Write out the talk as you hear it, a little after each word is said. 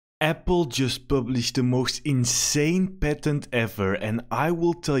Apple just published the most insane patent ever, and I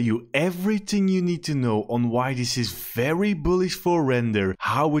will tell you everything you need to know on why this is very bullish for Render,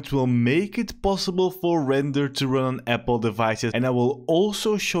 how it will make it possible for Render to run on Apple devices, and I will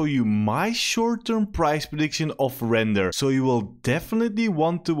also show you my short-term price prediction of Render, so you will definitely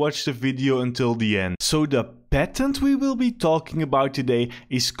want to watch the video until the end. So the patent we will be talking about today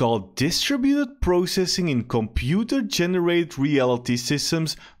is called Distributed Processing in Computer-Generated Reality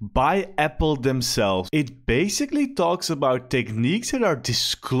Systems by Apple themselves. It basically talks about techniques that are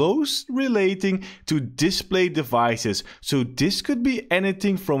disclosed relating to display devices. So this could be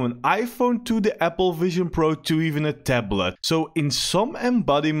anything from an iPhone to the Apple Vision Pro to even a tablet. So in some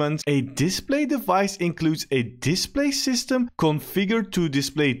embodiments, a display device includes a display system configured to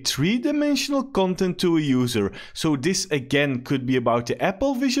display three-dimensional content to a user. So this again could be about the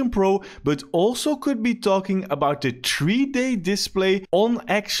Apple Vision Pro, but also could be talking about the 3D display on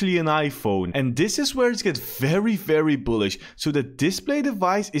actually an iPhone. And this is where it gets very bullish. So the display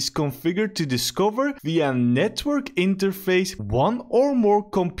device is configured to discover via a network interface one or more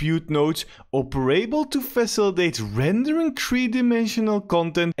compute nodes operable to facilitate rendering three-dimensional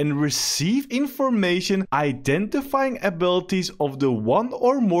content and receive information identifying abilities of the one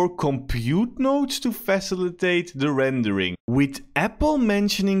or more compute nodes to facilitate the rendering. With Apple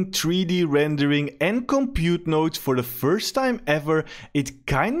mentioning 3D rendering and compute nodes for the first time ever, it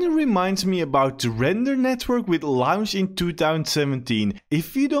kinda reminds me about the Render network which launched in 2017.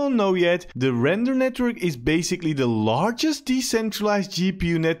 If you don't know yet, the Render network is basically the largest decentralized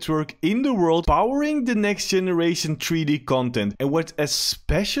GPU network in the world, powering the next generation 3D content. And what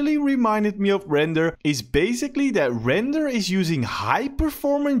especially reminded me of Render is basically that Render is using high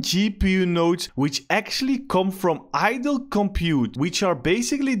performance GPU nodes which actually come from idle compute, which are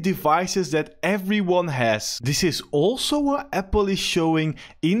basically devices that everyone has. This is also what Apple is showing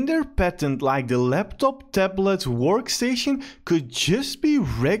in their patent, like the laptop, tablet, workstation could just be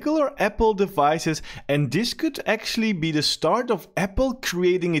regular Apple devices, and this could actually be the start of Apple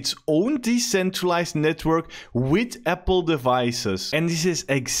creating its own decentralized network with Apple devices. And this is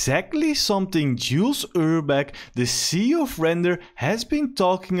exactly something Jules Urbach, the CEO of Render, has been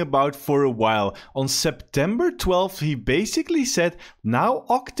talking about for a while. On September 12th, he basically said, now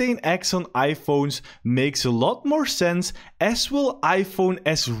Octane X on iPhones makes a lot more sense, as will iPhone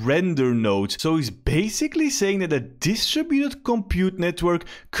as render nodes. So he's basically saying that a distributed compute network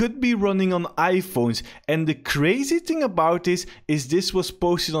could be running on iPhones. And the crazy thing about this is this was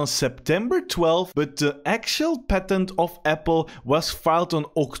posted on September 12th, but the actual patent of Apple was filed on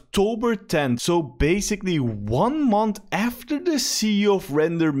October 10th. So basically 1 month after the CEO of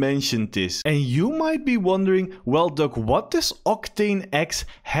Render mentioned this. And you might be wondering, well Doug, what does Octane X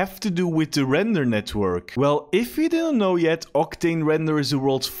have to do with the Render network? Well, if you didn't know yet, Octane Render is the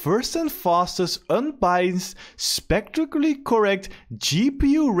world's first and fastest, unbiased, spectrally correct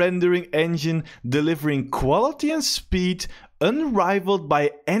GPU rendering engine, delivering quality and speed unrivaled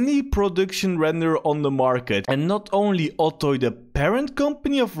by any production renderer on the market. And not only Otto, the parent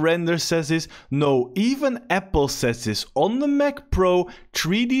company of Render, says this, no, even Apple says this. On the Mac Pro,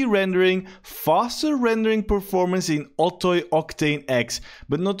 3D rendering, faster rendering performance in Otto Octane X.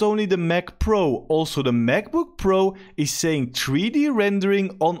 But not only the Mac Pro, also the MacBook Pro is saying 3D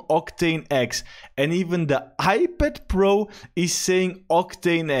rendering on Octane X. And even the iPad Pro is saying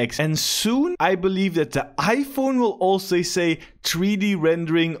Octane X. And soon, I believe that the iPhone will also say 3D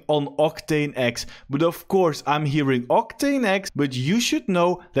rendering on Octane X. But of course, I'm hearing Octane X, but you should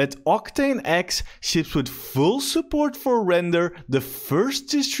know that Octane X ships with full support for Render, the first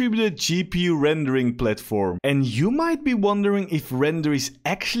distributed GPU rendering platform. And you might be wondering if Render is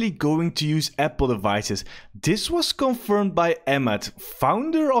actually going to use Apple devices. This was confirmed by Ahmad,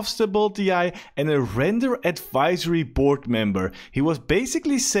 founder of Stability AI and a Render advisory board member. He was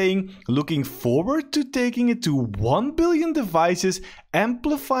basically saying, looking forward to taking it to 1 billion devices,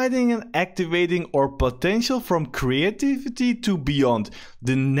 amplifying and activating our potential from creativity to beyond.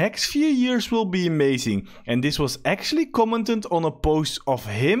 The next few years will be amazing. And this was actually commented on a post of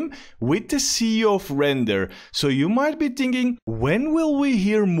him with the CEO of Render. So you might be thinking, when will we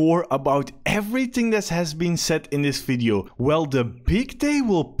hear more about everything that has been said in this video? Well, the big day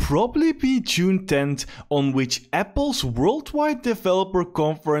will probably be June 10th, on which Apple's Worldwide Developer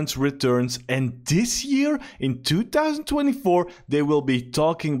Conference returns, and this year in 2024 they will will be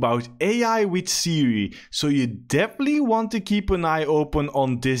talking about AI with Siri, so you definitely want to keep an eye open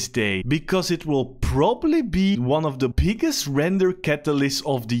on this day, because it will probably be one of the biggest render catalysts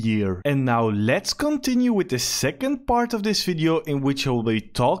of the year. And now let's continue with the second part of this video, in which I will be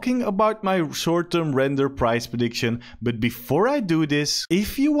talking about my short-term render price prediction. But before I do this,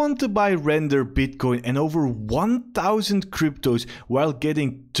 if you want to buy render Bitcoin and over 1,000 cryptos while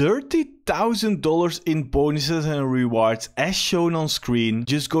getting $30,000 in bonuses and rewards as shown on screen,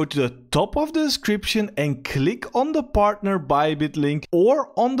 just go to the top of the description and click on the partner Bybit link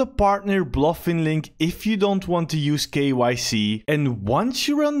or on the partner Bluffin link if you don't want to use KYC. And once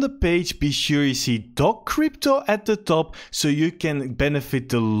you're on the page, be sure you see Doc Crypto at the top, so you can benefit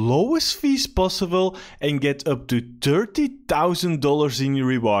the lowest fees possible and get up to $30,000 in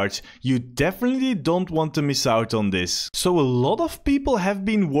rewards. You definitely don't want to miss out on this. So a lot of people have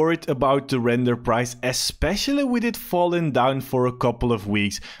been worried about the render price, especially with it falling down for a couple of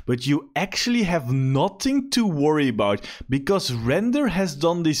weeks, but you actually have nothing to worry about, because render has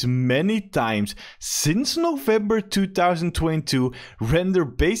done this many times. Since November 2022, render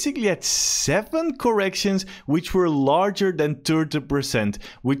basically had 7 corrections which were larger than 30%,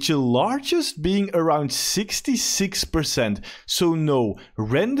 with the largest being around 66%. So no,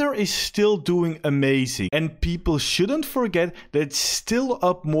 render is still doing amazing, and people shouldn't forget that it's still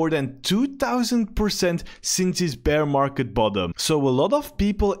up more than 2000% since its bear market bottom. So a lot of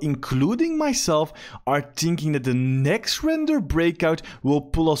people, including myself, are thinking that the next render breakout will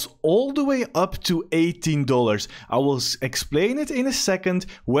pull us all the way up to $18. I will explain it in a second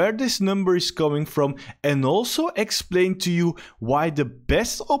where this number is coming from, and also explain to you why the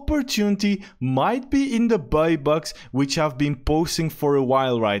best opportunity might be in the buy box, which I've been posting for a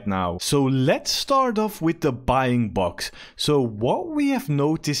while right now. So let's start off with the buying box. So what we have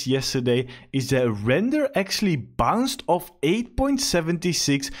noticed yesterday is that render actually bounced off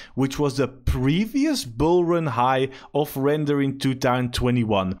 8.76, which was the previous bull run high of render in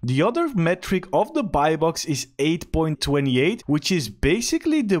 2021. The other metric of the buy box is 8.28, which is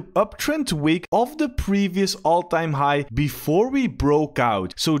basically the uptrend wick of the previous all-time high before we broke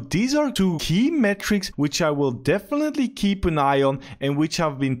out. So these are 2 key metrics which I will definitely keep an eye on, and which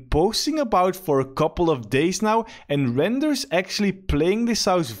I've been posting about for a couple of days now, and render's actually playing this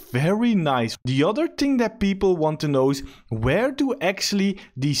out very nice. The other thing that people want to know is, where do actually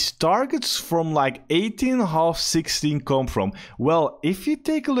these targets from like 18.5, 16 come from? Well, if you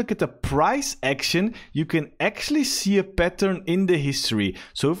take a look at the price action, you can actually see a pattern in the history.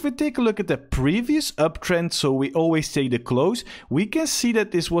 So if we take a look at the previous uptrend, so we always take the close, we can see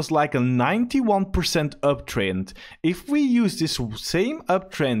that this was like a 91% uptrend. If we use this same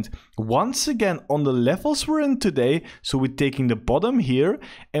uptrend once again on the levels we're in today, so we're taking the bottom here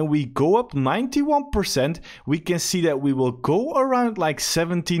and we go up 91%, we can see that we will go around like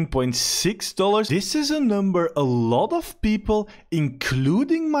 $17.6. This is a number a lot of people,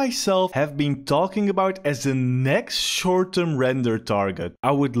 including myself, have been talking about as the next short-term render target.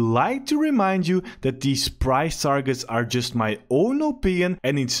 I would like to remind you that these price targets are just my own opinion,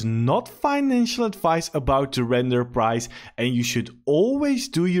 and it's not financial advice about the render price, and you should always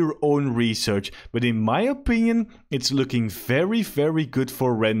do your own research. But in my opinion, it's looking very good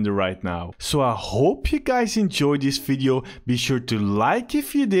for render right now. So I hope you guys enjoyed this video. Be sure to like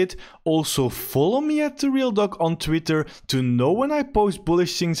if you did. Also follow me at TheRealDoc on Twitter to know when I post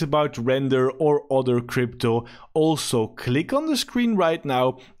bullish things about render or other crypto. Also click on the screen right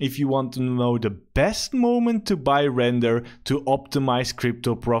now if you want to know the best moment to buy render to optimize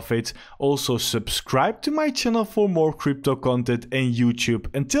crypto profits. Also subscribe to my channel for more crypto content and YouTube.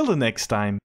 Until the next time.